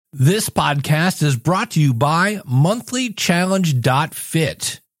This podcast is brought to you by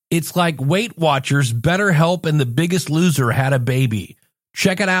monthlychallenge.fit. It's like Weight Watchers, BetterHelp, and The Biggest Loser had a baby.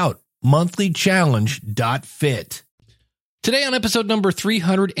 Check it out, monthlychallenge.fit. Today on episode number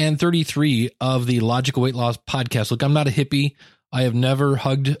 333 of the Logical Weight Loss Podcast. Look, I'm not a hippie. I have never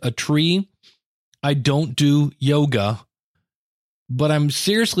hugged a tree. I don't do yoga, but I'm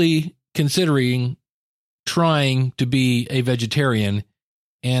seriously considering trying to be a vegetarian.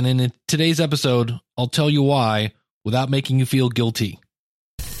 And in today's episode, I'll tell you why without making you feel guilty.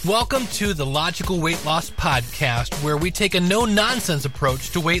 Welcome to the Logical Weight Loss Podcast, where we take a no-nonsense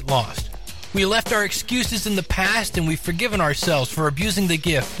approach to weight loss. We left our excuses in the past and we've forgiven ourselves for abusing the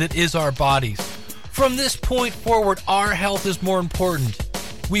gift that is our bodies. From this point forward, our health is more important.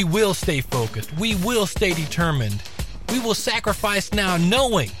 We will stay focused. We will stay determined. We will sacrifice now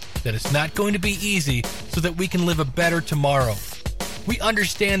knowing that it's not going to be easy so that we can live a better tomorrow. We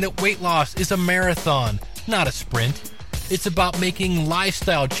understand that weight loss is a marathon, not a sprint. It's about making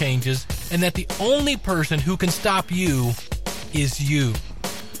lifestyle changes, and that the only person who can stop you is you.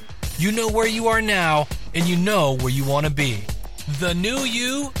 You know where you are now, and you know where you want to be. The new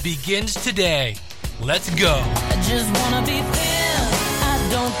you begins today. Let's go. I just want to be thin. I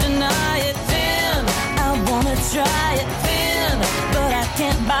don't deny it, thin. I want to try it, thin. But I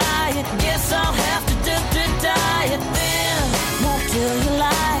can't buy it. Guess I'll have to diet thin. Won't kill your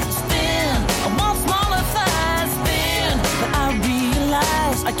life, thin. I want smaller thighs, thin. But I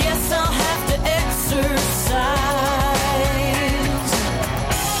realize I guess I'll have to exercise.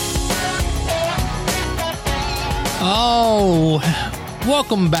 Oh,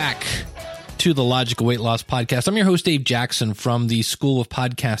 welcome back to the Logical Weight Loss Podcast. I'm your host, Dave Jackson from the School of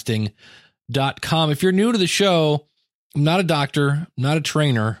Podcasting.com. If you're new to the show, I'm not a doctor, I'm not a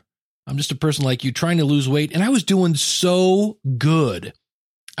trainer. I'm just a person like you trying to lose weight. And I was doing so good.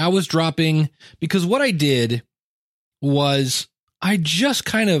 I was dropping, because what I did was I just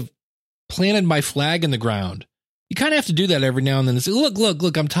kind of planted my flag in the ground. You kind of have to do that every now and then. And say,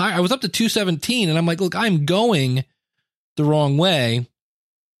 look, I'm tired. I was up to 217 and I'm like, look, I'm going the wrong way.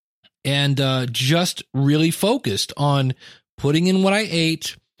 And just really focused on putting in what I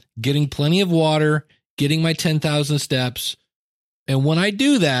ate, getting plenty of water, getting my 10,000 steps. And when I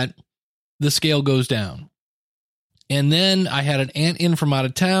do that, the scale goes down. And then I had an aunt in from out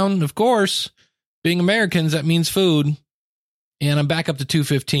of town. Of course, being Americans, that means food. And I'm back up to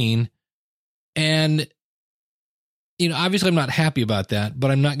 215. And, obviously I'm not happy about that,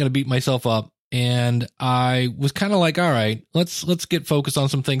 but I'm not going to beat myself up. And I was kind of like, all right, let's get focused on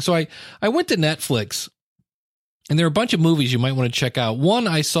some things. So I went to Netflix, and there are a bunch of movies you might want to check out. One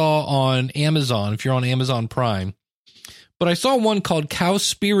I saw on Amazon, if you're on Amazon Prime, but I saw one called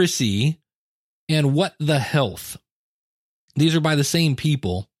Cowspiracy and What the Health. These are by the same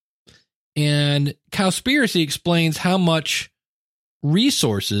people. And Cowspiracy explains how much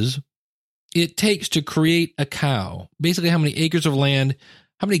resources it takes to create a cow. Basically, how many acres of land,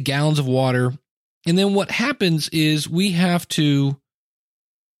 how many gallons of water. And then what happens is we have to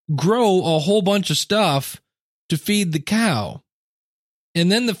grow a whole bunch of stuff to feed the cow. And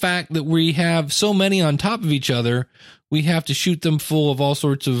then the fact that we have so many on top of each other, we have to shoot them full of all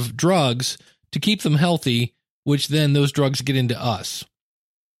sorts of drugs to keep them healthy, which then those drugs get into us.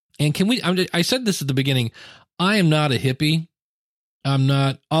 And I said this at the beginning, I am not a hippie. I'm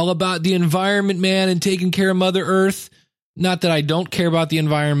not all about the environment, man, and taking care of Mother Earth. Not that I don't care about the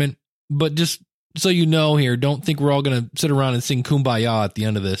environment, but just so you know here, don't think we're all going to sit around and sing Kumbaya at the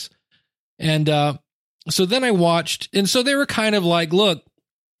end of this. And so then I watched, and so they were kind of like, look,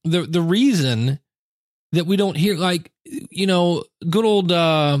 the reason that we don't hear, like, good old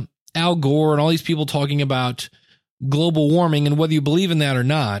Al Gore and all these people talking about global warming, and whether you believe in that or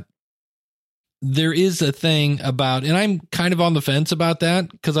not, there is a thing about, and I'm kind of on the fence about that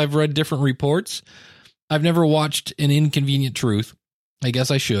because I've read different reports. I've never watched An Inconvenient Truth. I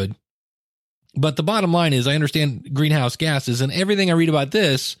guess I should. But the bottom line is I understand greenhouse gases, and everything I read about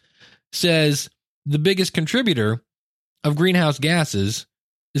this says the biggest contributor of greenhouse gases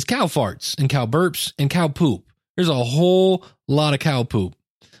is cow farts and cow burps and cow poop. There's a whole lot of cow poop.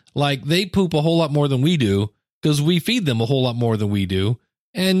 Like, they poop a whole lot more than we do because we feed them a whole lot more than we do.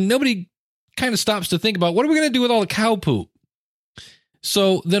 And nobody kind of stops to think about, what are we going to do with all the cow poop?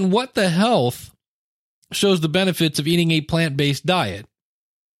 So then What the Health shows the benefits of eating a plant-based diet.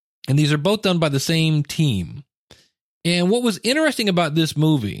 And these are both done by the same team. And what was interesting about this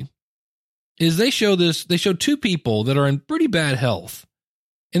movie is they show two people that are in pretty bad health.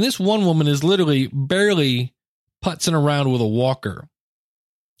 And this one woman is literally barely putzing around with a walker.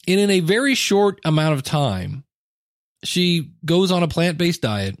 And in a very short amount of time, she goes on a plant-based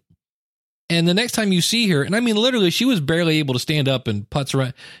diet. And the next time you see her, and I mean, literally, she was barely able to stand up and putz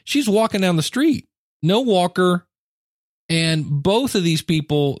around. She's walking down the street, no walker. And both of these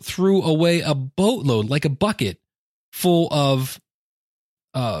people threw away a boatload, like a bucket full of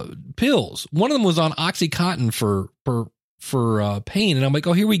pills. One of them was on OxyContin for pain. And I'm like,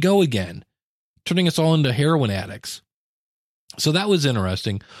 oh, here we go again, turning us all into heroin addicts. So that was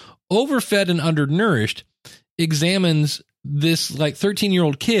interesting. Overfed and undernourished examines this like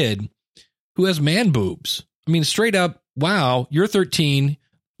 13-year-old kid who has man boobs. I mean, straight up, wow, you're 13,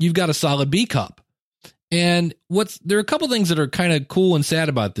 you've got a solid B cup. And there are a couple things that are kind of cool and sad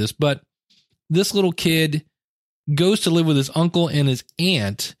about this, but this little kid goes to live with his uncle and his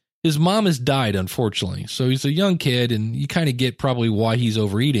aunt. His mom has died, unfortunately. So he's a young kid, and you kind of get probably why he's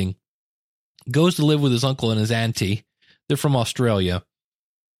overeating. Goes to live with his uncle and his auntie. They're from Australia.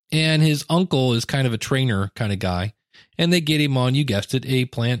 And his uncle is kind of a trainer kind of guy. And they get him on, you guessed it, a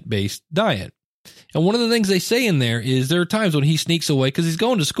plant-based diet. And one of the things they say in there is there are times when he sneaks away because he's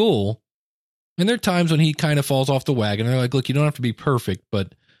going to school. And there are times when he kind of falls off the wagon. They're like, look, you don't have to be perfect,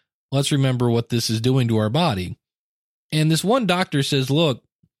 but let's remember what this is doing to our body. And this one doctor says, look,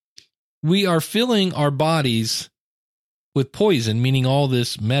 we are filling our bodies with poison, meaning all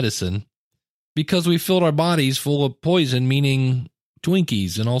this medicine, because we filled our bodies full of poison, meaning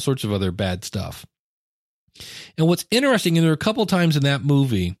Twinkies and all sorts of other bad stuff. And what's interesting, and there are a couple times in that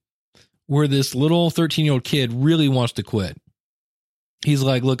movie where this little 13-year-old kid really wants to quit. He's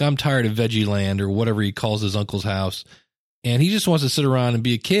like, look, I'm tired of Veggie Land or whatever he calls his uncle's house. And he just wants to sit around and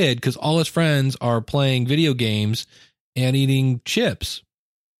be a kid because all his friends are playing video games and eating chips.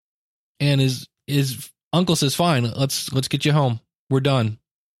 And his uncle says, fine, let's get you home. We're done.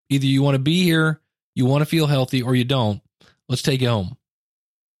 Either you want to be here, you want to feel healthy, or you don't. Let's take you home.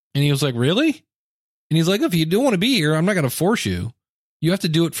 And he was like, really? And he's like, if you don't want to be here, I'm not going to force you. You have to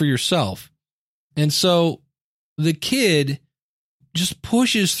do it for yourself. And so the kid just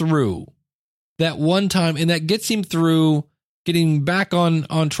pushes through that one time, and that gets him through getting back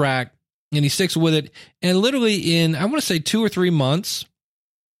on track, and he sticks with it. And literally in, I want to say 2 or 3 months,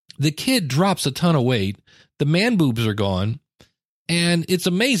 the kid drops a ton of weight. The man boobs are gone. And it's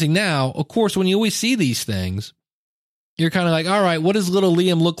amazing. Now, of course, when you always see these things, you're kind of like, all right, what does little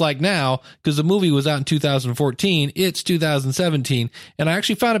Liam look like now? Because the movie was out in 2014. It's 2017. And I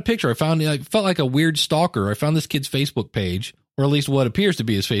actually found a picture. I felt like a weird stalker. I found this kid's Facebook page, or at least what appears to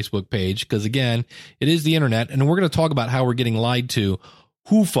be his Facebook page, because again, it is the internet. And we're going to talk about how we're getting lied to.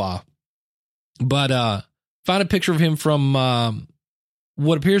 Hoofa. But found a picture of him from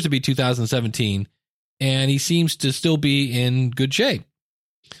what appears to be 2017. And he seems to still be in good shape.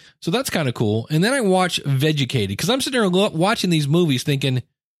 So that's kind of cool. And then I watch Vegucated, because I'm sitting there watching these movies thinking,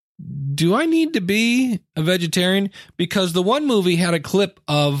 do I need to be a vegetarian? Because the one movie had a clip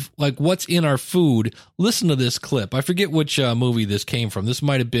of like what's in our food. Listen to this clip. I forget which movie this came from. This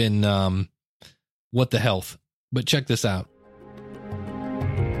might have been What the Health. But check this out.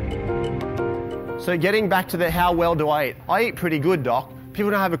 So getting back to the how well do I eat pretty good, Doc. People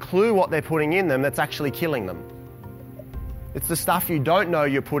don't have a clue what they're putting in them that's actually killing them. It's the stuff you don't know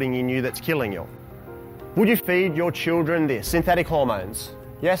you're putting in you that's killing you. Would you feed your children this? Synthetic hormones?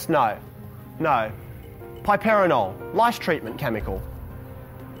 Yes, no. No. Piperonol, lice treatment chemical.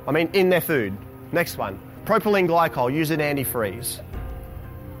 I mean, in their food. Next one. Propylene glycol, used in antifreeze.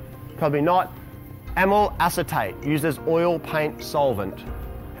 Probably not. Amyl acetate, used as oil paint solvent.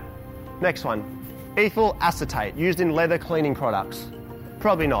 Next one. Ethyl acetate, used in leather cleaning products.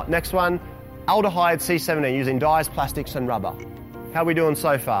 Probably not. Next one. Aldehyde C17, used in dyes, plastics and rubber. How are we doing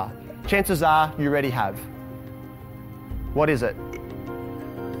so far? Chances are you already have. What is it?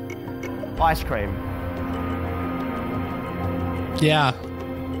 Ice cream. Yeah.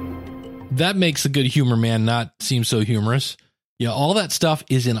 That makes a good humor man not seem so humorous. Yeah, all that stuff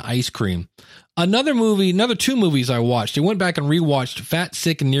is in ice cream. Another 2 movies I watched. I went back and rewatched Fat,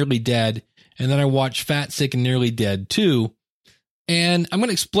 Sick, and Nearly Dead, and then I watched Fat, Sick, and Nearly Dead 2. And I'm going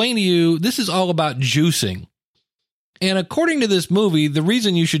to explain to you, this is all about juicing. And according to this movie, the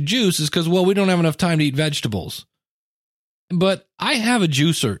reason you should juice is because, well, we don't have enough time to eat vegetables. But I have a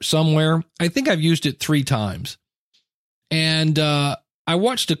juicer somewhere. I think I've used it 3 times. And I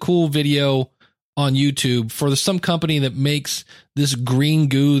watched a cool video on YouTube for some company that makes this green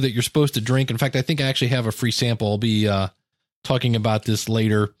goo that you're supposed to drink. In fact, I think I actually have a free sample. I'll be talking about this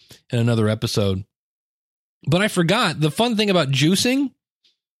later in another episode. But I forgot, the fun thing about juicing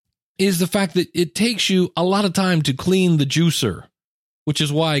is the fact that it takes you a lot of time to clean the juicer, which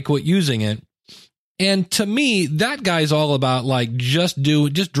is why I quit using it. And to me, that guy's all about like just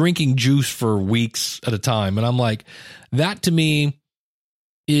drinking juice for weeks at a time. And I'm like, that to me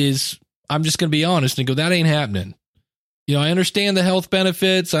is, I'm just going to be honest and go, that ain't happening. You know, I understand the health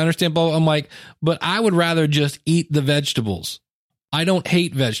benefits. I understand, I'm like, but I would rather just eat the vegetables. I don't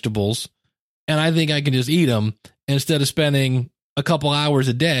hate vegetables, and I think I can just eat them instead of spending a couple hours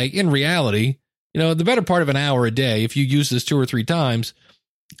a day. In reality, you know, the better part of an hour a day, if you use this 2 or 3 times,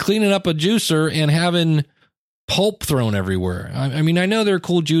 cleaning up a juicer and having pulp thrown everywhere. I mean, I know there are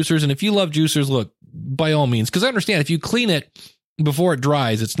cool juicers, and if you love juicers, look, by all means, because I understand if you clean it before it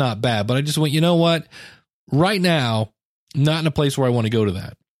dries, it's not bad. But I just went, you know what? Right now, not in a place where I want to go to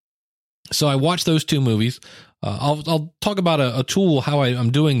that. So I watched those 2 movies. I'll talk about a tool, how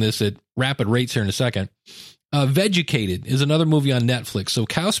I'm doing this at rapid rates here in a second. Vegucated is another movie on Netflix. So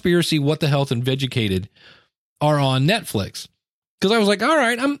Cowspiracy, What the Health, and Vegucated are on Netflix. Because I was like, all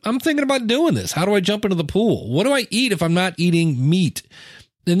right, I'm thinking about doing this. How do I jump into the pool? What do I eat if I'm not eating meat?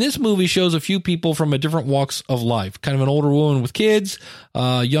 And this movie shows a few people from a different walks of life. Kind of an older woman with kids,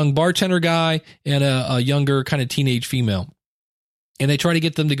 a young bartender guy, and a younger kind of teenage female. And they try to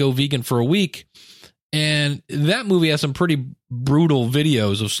get them to go vegan for a week. And that movie has some pretty brutal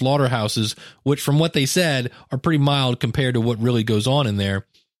videos of slaughterhouses, which from what they said are pretty mild compared to what really goes on in there.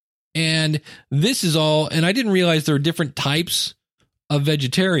 And this is all, and I didn't realize there are different types of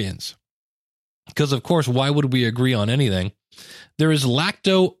vegetarians. Because of course, why would we agree on anything? There is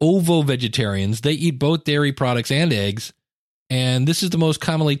lacto-ovo vegetarians. They eat both dairy products and eggs. And this is the most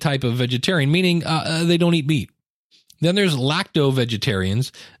commonly type of vegetarian, meaning they don't eat meat. Then there's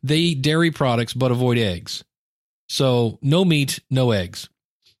lacto-vegetarians. They eat dairy products but avoid eggs. So no meat, no eggs.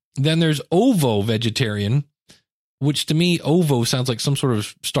 Then there's ovo-vegetarian, which to me, ovo sounds like some sort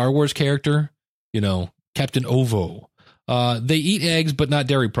of Star Wars character. You know, Captain Ovo. They eat eggs but not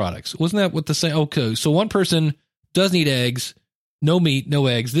dairy products. Wasn't that what the saying? Okay, so one person doesn't eat eggs, no meat, no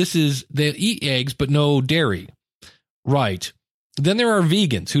eggs. This is, they eat eggs but no dairy. Right. Then there are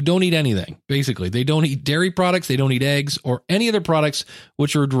vegans who don't eat anything. Basically, they don't eat dairy products, they don't eat eggs, or any other products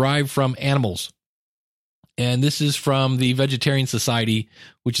which are derived from animals. And this is from the Vegetarian Society,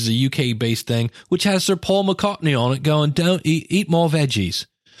 which is a UK-based thing, which has Sir Paul McCartney on it going, don't eat more veggies.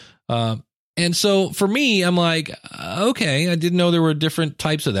 And so for me, I'm like, okay, I didn't know there were different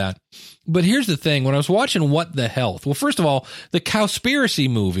types of that. But here's the thing. When I was watching What the Health, well, first of all, the Cowspiracy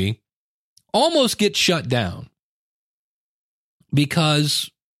movie almost gets shut down because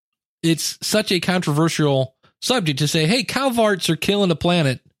it's such a controversial subject to say, hey, cow farts are killing the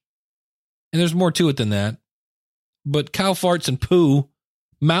planet. And there's more to it than that. But cow farts and poo,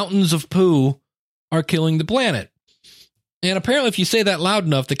 mountains of poo, are killing the planet. And apparently if you say that loud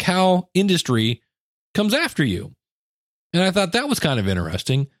enough, the cow industry comes after you. And I thought that was kind of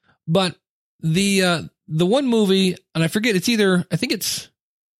interesting. But the one movie, and I forget, it's either, I think it's,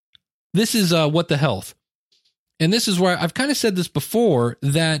 this is What the Health. And this is where I've kind of said this before,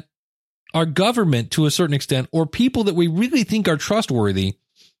 that our government, to a certain extent, or people that we really think are trustworthy,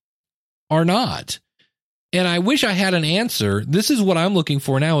 are not. And I wish I had an answer. This is what I'm looking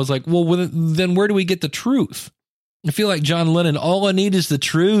for now, is like, well, then where do we get the truth? I feel like John Lennon, all I need is the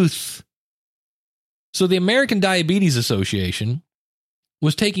truth. So the American Diabetes Association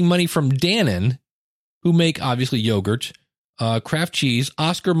was taking money from Dannon, who make obviously yogurt, Kraft cheese,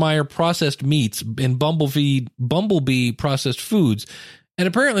 Oscar Mayer processed meats, and Bumblebee processed foods. And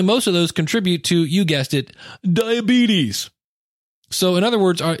apparently most of those contribute to, you guessed it, diabetes. So in other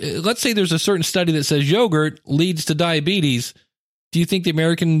words, let's say there's a certain study that says yogurt leads to diabetes. Do you think the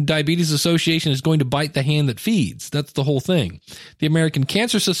American Diabetes Association is going to bite the hand that feeds? That's the whole thing. The American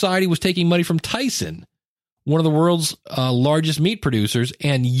Cancer Society was taking money from Tyson, one of the world's largest meat producers,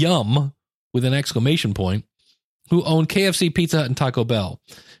 and Yum, with an exclamation point, who own KFC, Pizza Hut, and Taco Bell.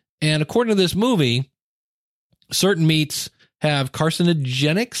 And according to this movie, certain meats have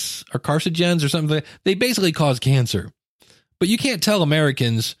carcinogens or something like that. They basically cause cancer. But you can't tell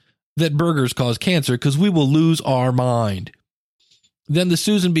Americans that burgers cause cancer because we will lose our mind. Then the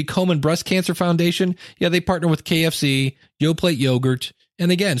Susan B. Komen Breast Cancer Foundation, yeah, they partner with KFC, Yoplait Yogurt.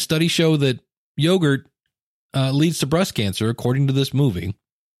 And again, studies show that yogurt leads to breast cancer, according to this movie.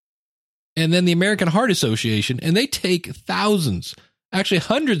 And then the American Heart Association, and they take thousands, actually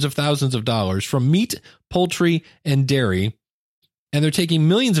hundreds of thousands of dollars from meat, poultry, and dairy. And they're taking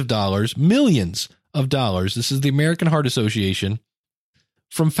millions of dollars, this is the American Heart Association,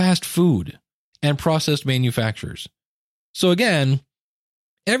 from fast food and processed manufacturers. So again,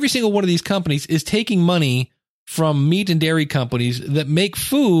 every single one of these companies is taking money from meat and dairy companies that make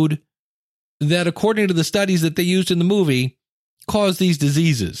food that, according to the studies that they used in the movie, cause these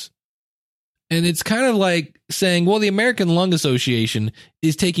diseases. And it's kind of like saying, well, the American Lung Association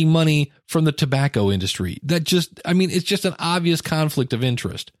is taking money from the tobacco industry. That just, I mean, it's just an obvious conflict of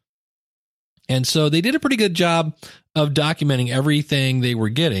interest. And so they did a pretty good job of documenting everything they were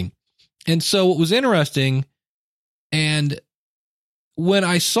getting. And so what was interesting, and when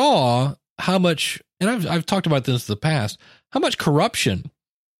I saw how much, and I've talked about this in the past, how much corruption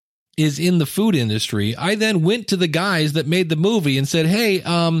is in the food industry, I then went to the guys that made the movie and said, hey,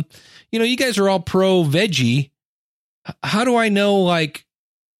 you guys are all pro veggie. How do I know, like,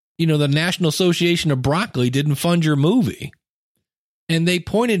 the National Association of Broccoli didn't fund your movie? And they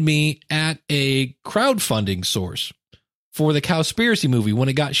pointed me at a crowdfunding source for the Cowspiracy movie. When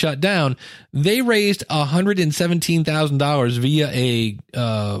it got shut down, they raised $117,000 via a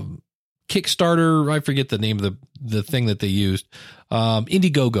Kickstarter. I forget the name of the thing that they used.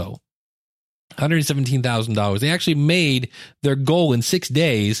 Indiegogo. $117,000. They actually made their goal in 6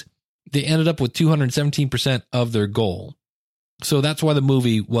 days. They ended up with 217% of their goal. So that's why the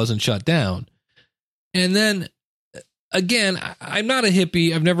movie wasn't shut down. And then, again, I'm not a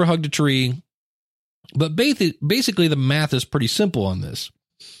hippie. I've never hugged a tree. But basically, the math is pretty simple on this.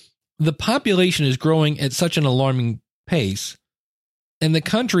 The population is growing at such an alarming pace. And the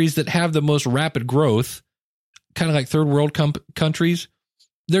countries that have the most rapid growth, kind of like third world countries,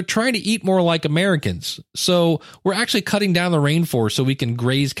 they're trying to eat more like Americans. So we're actually cutting down the rainforest so we can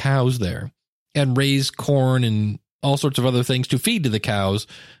graze cows there and raise corn and all sorts of other things to feed to the cows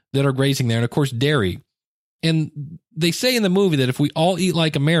that are grazing there. And of course, dairy. And they say in the movie that if we all eat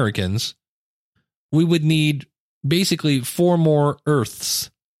like Americans, we would need basically 4 more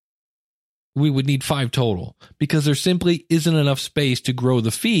Earths. We would need 5 total because there simply isn't enough space to grow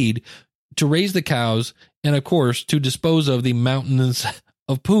the feed, to raise the cows, and of course, to dispose of the mountains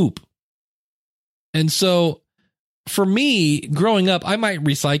of poop. And so for me, growing up, I might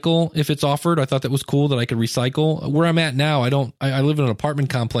recycle if it's offered. I thought that was cool that I could recycle. Where I'm at now, I live in an apartment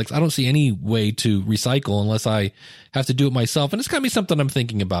complex. I don't see any way to recycle unless I have to do it myself. And it's going to be something I'm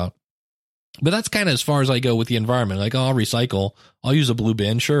thinking about. But that's kind of as far as I go with the environment. Like, I'll recycle. I'll use a blue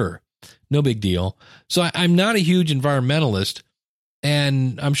bin. Sure. No big deal. So I'm not a huge environmentalist.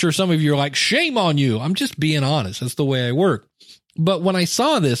 And I'm sure some of you are like, shame on you. I'm just being honest. That's the way I work. But when I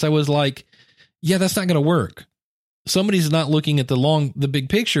saw this, I was like, yeah, that's not going to work. Somebody's not looking at the big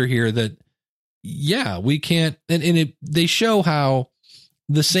picture here that, yeah, we can't. And they show how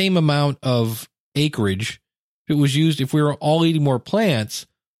the same amount of acreage, if it was used, if we were all eating more plants,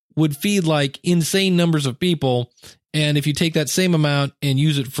 would feed like insane numbers of people. And if you take that same amount and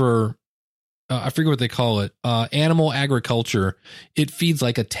use it for, I forget what they call it, animal agriculture, it feeds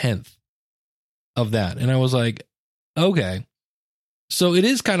like 1/10 of that. And I was like, okay. So it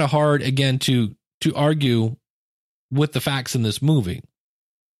is kind of hard, again, to argue with the facts in this movie.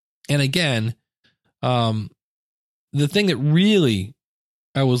 And again, the thing that really,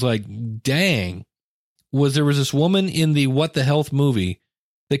 I was like, dang, was there was this woman in the What the Health movie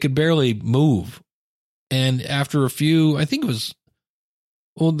that could barely move. And after a few, I think it was,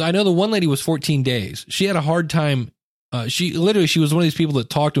 well, I know the one lady was 14 days. She had a hard time. She was one of these people that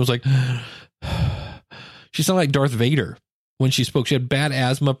talked and was like, she sounded like Darth Vader when she spoke. She had bad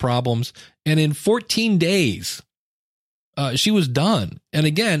asthma problems. And in 14 days, she was done. And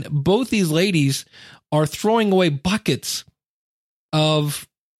again, both these ladies are throwing away buckets of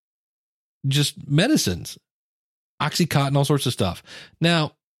just medicines, Oxycontin, all sorts of stuff.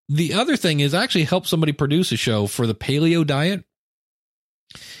 Now, the other thing is I actually helped somebody produce a show for the paleo diet.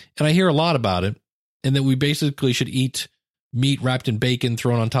 And I hear a lot about it, and that we basically should eat meat wrapped in bacon,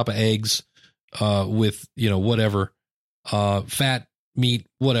 thrown on top of eggs, with, whatever, fat, meat,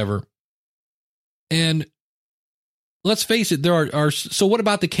 whatever. And let's face it, there are so what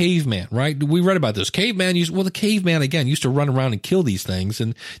about the caveman, right? We read about this. The caveman, again, used to run around and kill these things.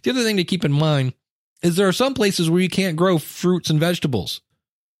 And the other thing to keep in mind is there are some places where you can't grow fruits and vegetables.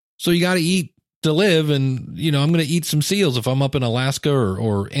 So you got to eat to live. And, I'm going to eat some seals if I'm up in Alaska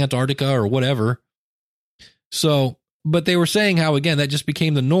or Antarctica or whatever. So, but they were saying how, again, that just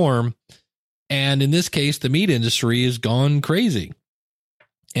became the norm. And in this case, the meat industry has gone crazy.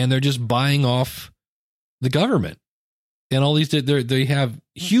 And they're just buying off the government. And all these, they have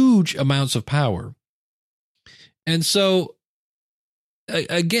huge amounts of power. And so,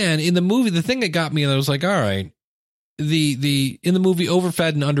 again, in the movie, the thing that got me, and I was like, all right, in the movie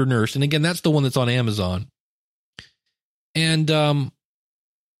Overfed and Undernourished, and again, that's the one that's on Amazon. And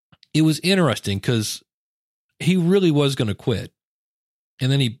it was interesting because he really was going to quit.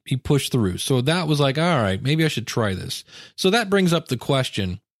 And then he pushed through. So that was like, all right, maybe I should try this. So that brings up the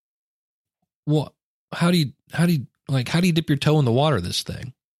question, well, how do you dip your toe in the water of this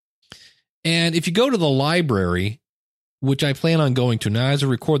thing? And if you go to the library, which I plan on going to now, as I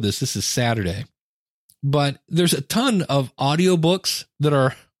record this is Saturday, but there's a ton of audiobooks that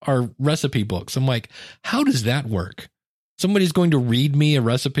are are recipe books. I'm like, how does that work? Somebody's going to read me a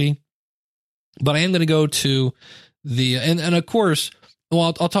recipe, but I am going to go to the, and of course,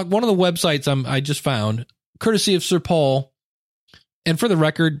 well, I'll talk one of the websites I just found, courtesy of Sir Paul. And for the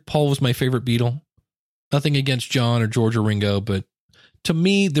record, Paul was my favorite Beatle. Nothing against John or George or Ringo, but to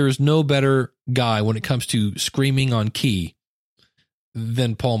me, there is no better guy when it comes to screaming on key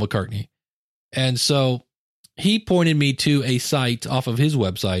than Paul McCartney. And so he pointed me to a site off of his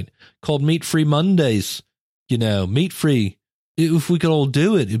website called Meat Free Mondays. You know, meat free. If we could all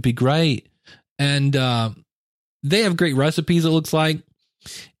do it, it'd be great. And they have great recipes, it looks like.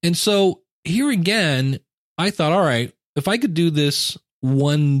 And so here again, I thought, all right, if I could do this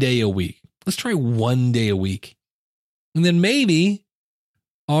one day a week, let's try one day a week. And then maybe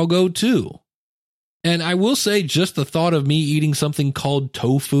I'll go 2. And I will say just the thought of me eating something called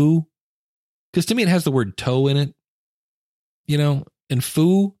tofu, because to me it has the word toe in it, you know, and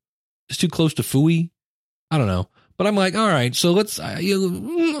foo is too close to fooey. I don't know. But I'm like, all right, so let's,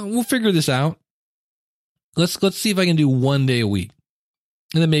 we'll figure this out. Let's see if I can do one day a week.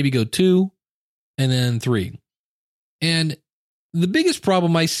 And then maybe go 2 and then 3. And the biggest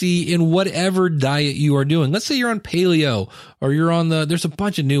problem I see in whatever diet you are doing, let's say you're on paleo or you're on there's a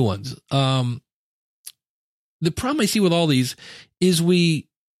bunch of new ones. The problem I see with all these is we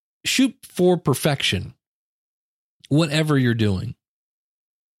shoot for perfection, whatever you're doing.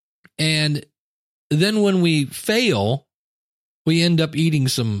 And then when we fail, we end up eating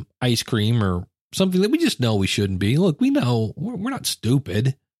some ice cream or something that we just know we shouldn't be. Look, we know we're not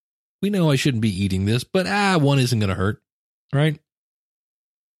stupid. We know I shouldn't be eating this, but one isn't going to hurt, right?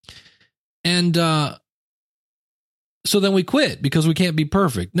 And so then we quit because we can't be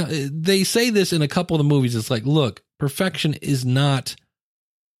perfect. Now, they say this in a couple of the movies. It's like, look, perfection is not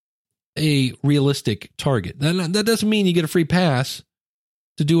a realistic target. That doesn't mean you get a free pass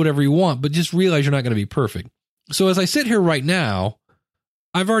to do whatever you want, but just realize you're not going to be perfect. So as I sit here right now,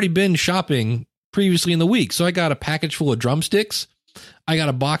 I've already been shopping previously in the week. So I got a package full of drumsticks. I got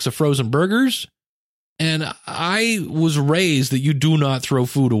a box of frozen burgers. And I was raised that you do not throw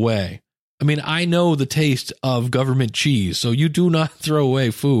food away. I mean, I know the taste of government cheese, so you do not throw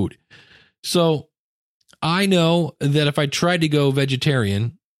away food. So I know that if I tried to go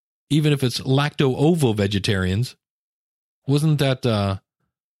vegetarian, even if it's lacto-ovo vegetarians, wasn't that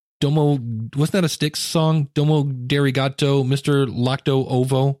wasn't that a Styx song? Domo Derigato, Mr.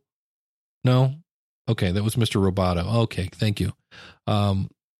 Lacto-Ovo? No? Okay, that was Mr. Roboto. Okay, thank you.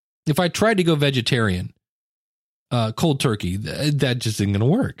 If I tried to go vegetarian, cold turkey, that just isn't going to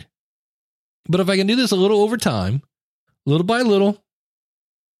work. But if I can do this a little over time, little by little,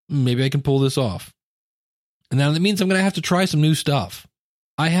 maybe I can pull this off. And now that means I'm going to have to try some new stuff.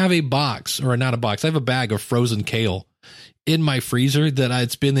 I have a box, or not a box, I have a bag of frozen kale in my freezer that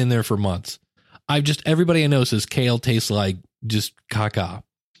it's been in there for months. Everybody I know says kale tastes like just caca.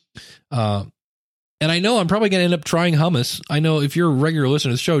 And I know I'm probably going to end up trying hummus. I know if you're a regular listener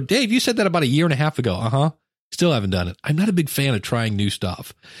to the show, Dave, you said that about a year and a half ago. Still haven't done it. I'm not a big fan of trying new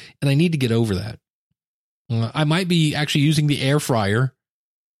stuff, and I need to get over that. I might be actually using the air fryer,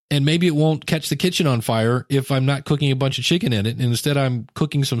 and maybe it won't catch the kitchen on fire if I'm not cooking a bunch of chicken in it, and instead I'm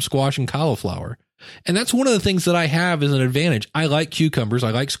cooking some squash and cauliflower. And that's one of the things that I have as an advantage. I like cucumbers.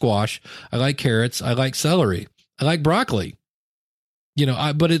 I like squash. I like carrots. I like celery. I like broccoli. You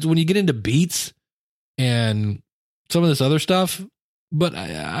know, but it's when you get into beets and some of this other stuff, but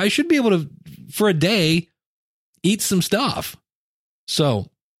I should be able to, for a day, eat some stuff. So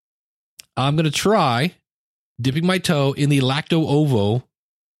I'm going to try dipping my toe in the lacto-ovo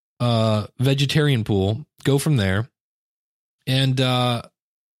vegetarian pool, go from there. And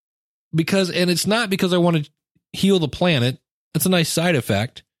it's not because I want to heal the planet. That's a nice side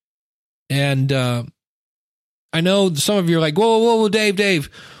effect. And I know some of you are like, whoa, Dave,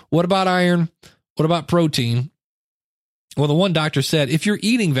 what about iron? What about protein? Well, the one doctor said, if you're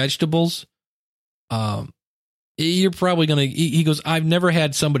eating vegetables, you're probably going to eat. He goes, I've never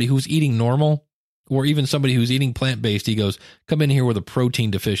had somebody who's eating normal or even somebody who's eating plant-based. He goes, come in here with a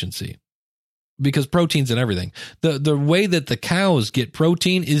protein deficiency, because protein's in everything. The way that the cows get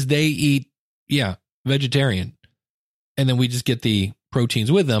protein is they eat, vegetarian. And then we just get the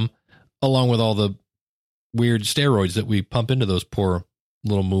proteins with them, along with all the weird steroids that we pump into those poor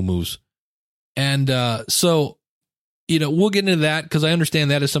little moo-moos. And so, we'll get into that because I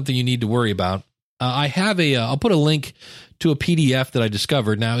understand that is something you need to worry about. I have I'll put a link to a PDF that I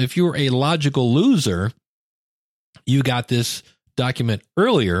discovered. Now, if you're a logical loser, you got this document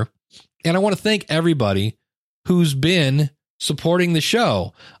earlier. And I want to thank everybody who's been supporting the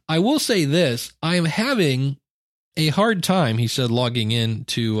show. I will say this, I am having a hard time, he said, logging in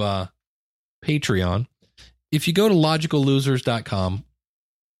to Patreon. If you go to logicallosers.com,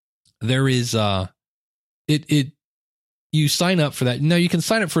 there is you sign up for that. Now you can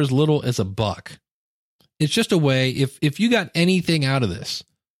sign up for as little as $1. It's just a way, if you got anything out of this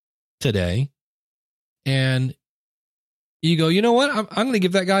today and you go, you know what, I'm going to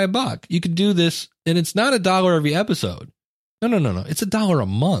give that guy $1. You could do this, and it's not $1 every episode. No. It's $1 a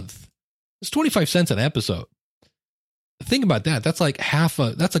month. It's 25 cents an episode. Think about that. That's like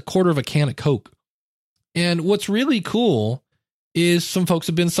that's a quarter of a can of Coke. And what's really cool is some folks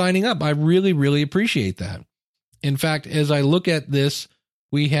have been signing up. I really, really appreciate that. In fact, as I look at this,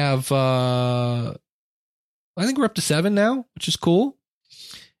 we have, I think we're up to 7 now, which is cool.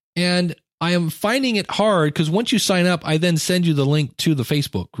 And I am finding it hard because once you sign up, I then send you the link to the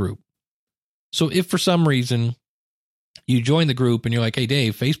Facebook group. So if for some reason you join the group and you're like, hey,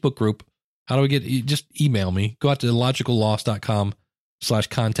 Dave, Facebook group, how do we get, just email me. Go out to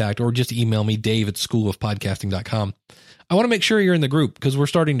logicalloss.com/contact or just email me, dave@schoolofpodcasting.com. I want to make sure you're in the group because we're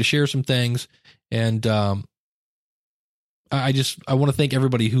starting to share some things. And I want to thank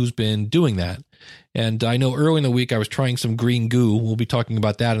everybody who's been doing that. And I know early in the week I was trying some green goo. We'll be talking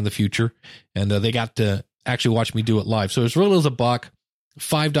about that in the future. And they got to actually watch me do it live. So as little as $1,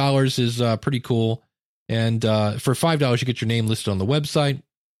 $5 is pretty cool. And for $5, you get your name listed on the website.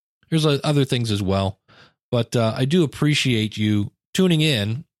 There's other things as well. But I do appreciate you tuning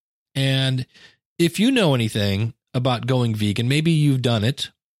in. And if you know anything about going vegan, maybe you've done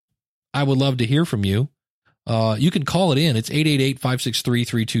it, I would love to hear from you. You can call it in. It's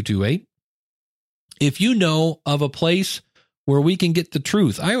 888-563-3228. If you know of a place where we can get the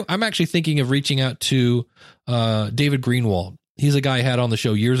truth, I'm actually thinking of reaching out to David Greenwald. He's a guy I had on the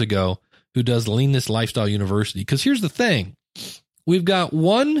show years ago who does Leanness Lifestyle University. Because here's the thing. We've got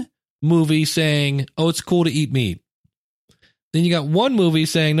one movie saying, oh, it's cool to eat meat. Then you got one movie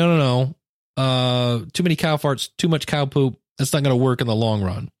saying, no. Too many cow farts, too much cow poop. That's not going to work in the long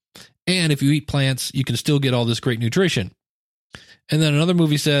run. And if you eat plants, you can still get all this great nutrition. And then another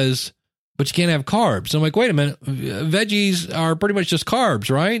movie says, but you can't have carbs. So I'm like, wait a minute. Veggies are pretty much just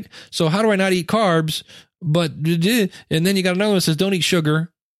carbs, right? So how do I not eat carbs? But, and then you got another one that says, don't eat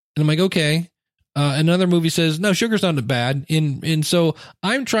sugar. And I'm like, okay. Another movie says, no, sugar's not bad. And so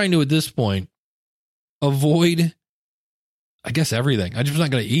I'm trying to, at this point, avoid, I guess, everything. I'm just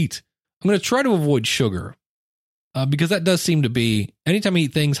not going to eat. I'm going to try to avoid sugar. Because that does seem to be, anytime I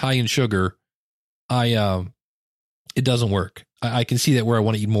eat things high in sugar, it doesn't work. I can see that where I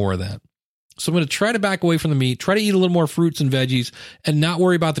want to eat more of that. So I'm going to try to back away from the meat, try to eat a little more fruits and veggies, and not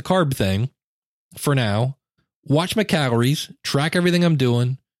worry about the carb thing for now. Watch my calories, track everything I'm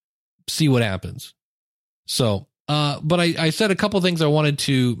doing, see what happens. So, but I said a couple things I wanted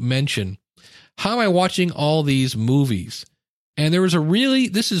to mention. How am I watching all these movies? And there was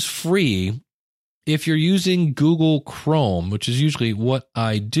this is free. If you're using Google Chrome, which is usually what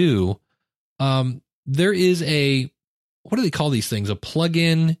I do, there is what do they call these things? A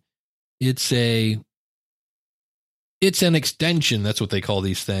plugin. It's an extension. That's what they call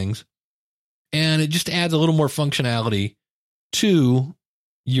these things. And it just adds a little more functionality to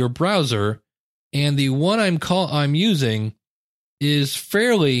your browser. And the one I'm using is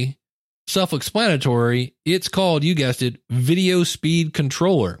fairly self-explanatory. It's called, you guessed it, Video Speed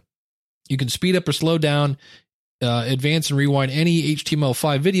Controller. You can speed up or slow down, advance and rewind any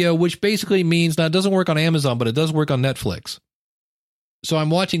HTML5 video, which basically means, now it doesn't work on Amazon, but it does work on Netflix. So I'm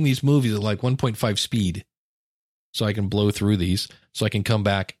watching these movies at like 1.5 speed so I can blow through these so I can come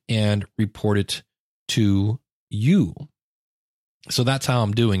back and report it to you. So that's how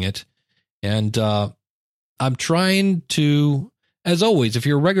I'm doing it. And I'm trying to, as always, if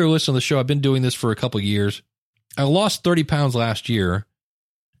you're a regular listener to the show, I've been doing this for a couple of years. I lost 30 pounds last year.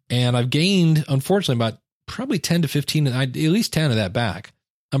 And I've gained, unfortunately, about probably 10 to 15, at least 10 of that back.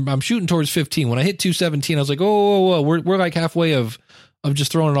 I'm shooting towards 15. When I hit 217, I was like, whoa, we're like halfway of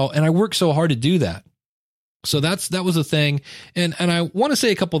just throwing it all. And I worked so hard to do that. So that was a thing. And I want to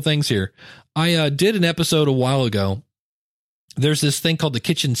say a couple of things here. I did an episode a while ago. There's this thing called the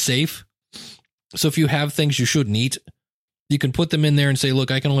kitchen safe. So if you have things you shouldn't eat, you can put them in there and say,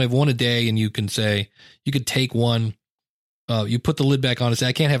 look, I can only have one a day. And you can say, you could take one. You put the lid back on and say,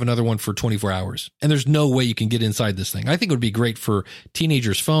 I can't have another one for 24 hours. And there's no way you can get inside this thing. I think it would be great for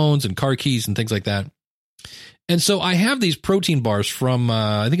teenagers' phones and car keys and things like that. And so I have these protein bars from,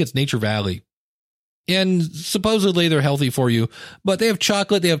 I think it's Nature Valley. And supposedly they're healthy for you, but they have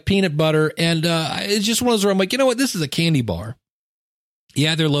chocolate, they have peanut butter. And it's just one of those where I'm like, you know what? This is a candy bar.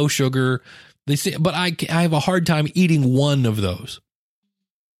 Yeah, they're low sugar. But I have a hard time eating one of those.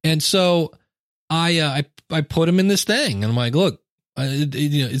 And so I put him in this thing, and I'm like, look,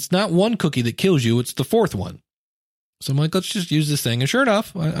 it's not one cookie that kills you; it's the fourth one. So I'm like, let's just use this thing. And sure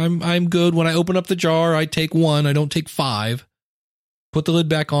enough, I'm good. When I open up the jar, I take one. I don't take 5. Put the lid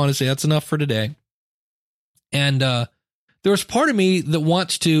back on and say that's enough for today. And there was part of me that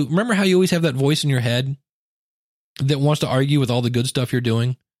wants to remember how you always have that voice in your head that wants to argue with all the good stuff you're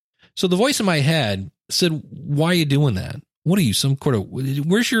doing. So the voice in my head said, "Why are you doing that? What are you, some sort of?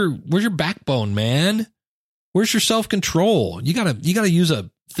 Where's your backbone, man? Where's your self-control? You gotta use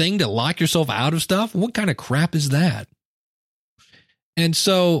a thing to lock yourself out of stuff. What kind of crap is that?" And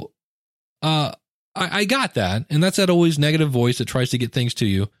so, I got that, and that's that always negative voice that tries to get things to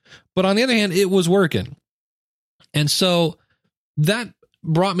you. But on the other hand, it was working, and so that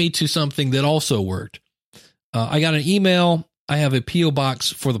brought me to something that also worked. I got an email. I have a PO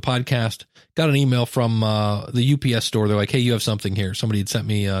box for the podcast. Got an email from the UPS store. They're like, "Hey, you have something here." Somebody had sent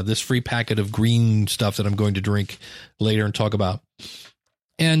me this free packet of green stuff that I'm going to drink later and talk about.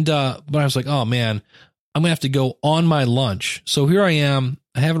 And but I was like, "Oh man, I'm gonna have to go on my lunch." So here I am.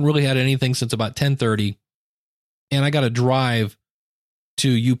 I haven't really had anything since about 10:30, and I got to drive to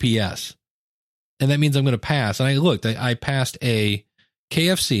UPS, and that means I'm going to pass. And I looked. I passed a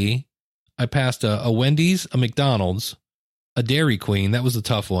KFC. I passed a Wendy's, a McDonald's, a Dairy Queen. That was a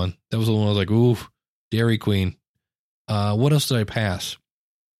tough one. That was the one I was like, ooh, Dairy Queen. What else did I pass?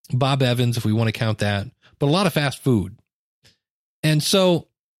 Bob Evans, if we want to count that. But a lot of fast food. And so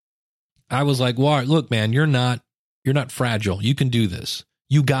I was like, well, look, man, you're not fragile. You can do this.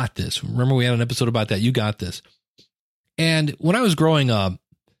 You got this. Remember we had an episode about that. You got this. And when I was growing up,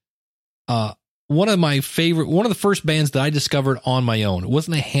 one of the first bands that I discovered on my own, it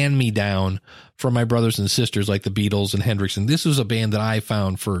wasn't a hand-me-down from my brothers and sisters like the Beatles and Hendrix. And this was a band that I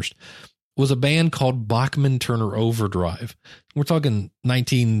found first, was a band called Bachman Turner Overdrive. We're talking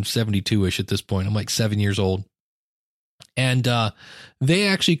 1972-ish at this point. I'm like 7 years old. And they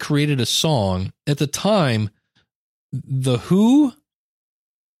actually created a song at the time. The Who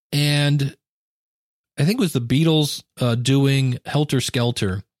and I think it was the Beatles doing Helter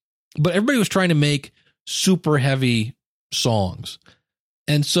Skelter, but everybody was trying to make super heavy songs.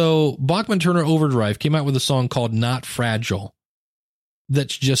 And so Bachman Turner Overdrive came out with a song called Not Fragile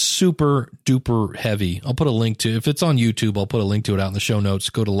that's just super duper heavy. I'll put a link to, if it's on YouTube, I'll put a link to it out in the show notes.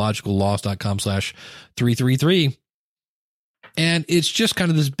 Go to logicalloss.com/333. And it's just kind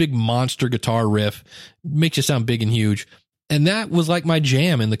of this big monster guitar riff, makes you sound big and huge. And that was like my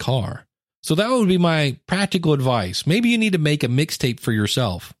jam in the car. So that would be my practical advice. Maybe you need to make a mixtape for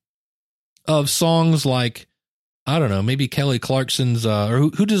yourself of songs like, I don't know, maybe Kelly Clarkson's, or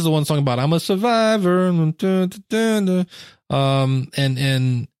who does the one song about I'm a survivor, and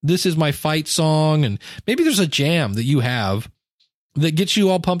this is my fight song. And maybe there's a jam that you have that gets you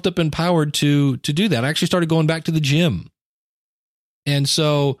all pumped up and empowered to do that. I actually started going back to the gym. And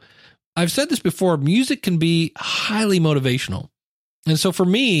so I've said this before, music can be highly motivational. And so for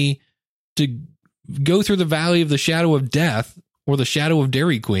me to go through the valley of the shadow of death or the shadow of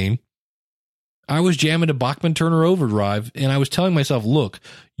Dairy Queen, I was jamming to Bachman Turner Overdrive, and I was telling myself, look,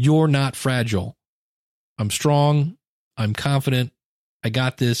 you're not fragile. I'm strong. I'm confident. I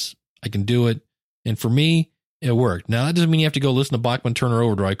got this. I can do it. And for me, it worked. Now, that doesn't mean you have to go listen to Bachman Turner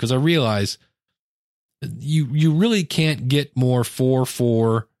Overdrive, because I realize you really can't get more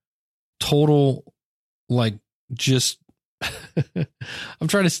 4/4 total, like, just I'm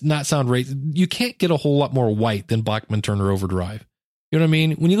trying to not sound racist. You can't get a whole lot more white than Bachman Turner Overdrive. You know what I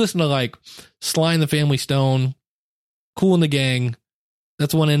mean? When you listen to like Sly and the Family Stone, Kool and the Gang,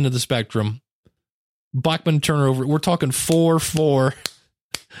 that's one end of the spectrum. Bachman Turner Over, we're talking 4/4,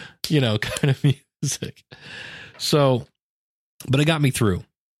 kind of music. So, but it got me through.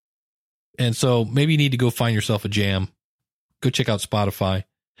 And so maybe you need to go find yourself a jam. Go check out Spotify.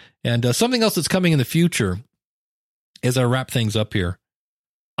 And something else that's coming in the future, as I wrap things up here,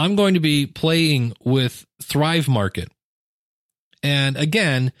 I'm going to be playing with Thrive Market. And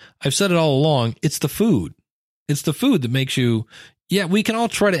again, I've said it all along, it's the food. It's the food that makes you, we can all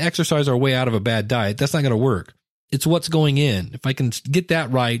try to exercise our way out of a bad diet. That's not going to work. It's what's going in. If I can get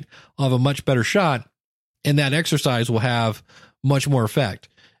that right, I'll have a much better shot, and that exercise will have much more effect.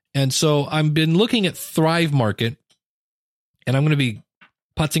 And so I've been looking at Thrive Market, and I'm going to be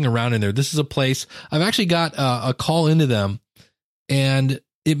putzing around in there. This is a place, I've actually got a call into them, and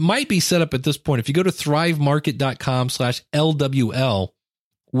it might be set up at this point. If you go to thrivemarket.com/LWL,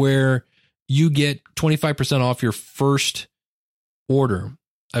 where you get 25% off your first order,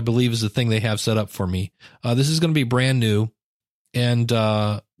 I believe is the thing they have set up for me. This is going to be brand new. And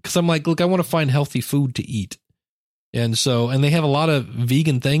because I'm like, look, I want to find healthy food to eat. And they have a lot of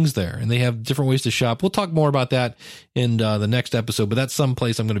vegan things there, and they have different ways to shop. We'll talk more about that in the next episode, but that's some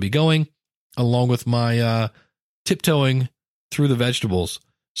place I'm going to be going along with my tiptoeing through the vegetables.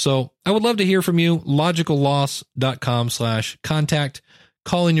 So I would love to hear from you. logicalloss.com/contact.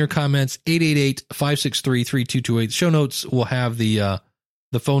 Call in your comments, 888-563-3228. Show notes will have the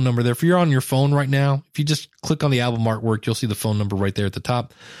phone number there. If you're on your phone right now, if you just click on the album artwork, you'll see the phone number right there at the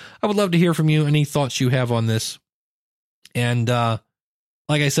top. I would love to hear from you, any thoughts you have on this. And like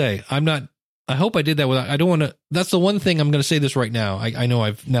I say, I hope I did that without, I don't want to, that's the one thing I'm going to say this right now. I know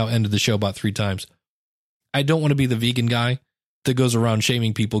I've now ended the show about 3 times. I don't want to be the vegan guy that goes around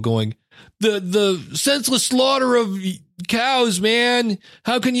shaming people going, the senseless slaughter of cows, man.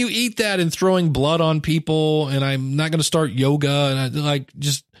 How can you eat that? And throwing blood on people. And I'm not going to start yoga. And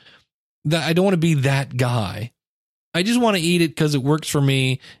I don't want to be that guy. I just want to eat it because it works for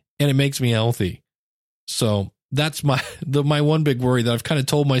me and it makes me healthy. So that's my one big worry that I've kind of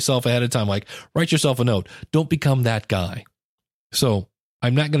told myself ahead of time, like, write yourself a note. Don't become that guy. So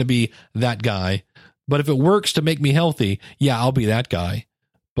I'm not going to be that guy. But if it works to make me healthy, yeah, I'll be that guy.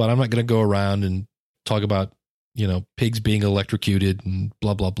 But I'm not going to go around and talk about, pigs being electrocuted and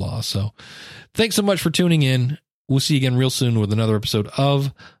blah, blah, blah. So thanks so much for tuning in. We'll see you again real soon with another episode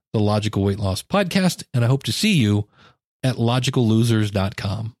of the Logical Weight Loss Podcast. And I hope to see you at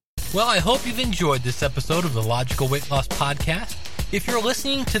logicallosers.com. Well, I hope you've enjoyed this episode of the Logical Weight Loss Podcast. If you're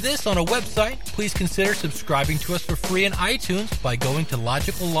listening to this on a website, please consider subscribing to us for free in iTunes by going to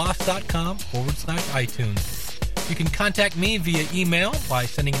logicalloss.com/iTunes. You can contact me via email by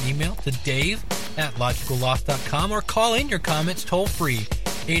sending an email to dave@logicalloss.com or call in your comments toll free,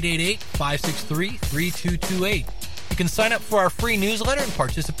 888-563-3228. You can sign up for our free newsletter and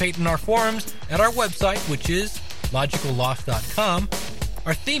participate in our forums at our website, which is logicalloss.com.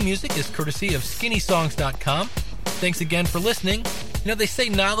 Our theme music is courtesy of skinnysongs.com. Thanks again for listening. They say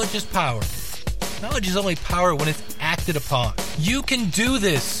knowledge is power. Knowledge is only power when it's acted upon. You can do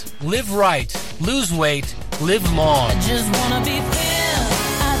this. Live right. Lose weight. Live long. I just wanna be thin.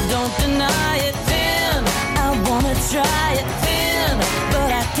 I don't deny it. Thin. I wanna try it. Thin.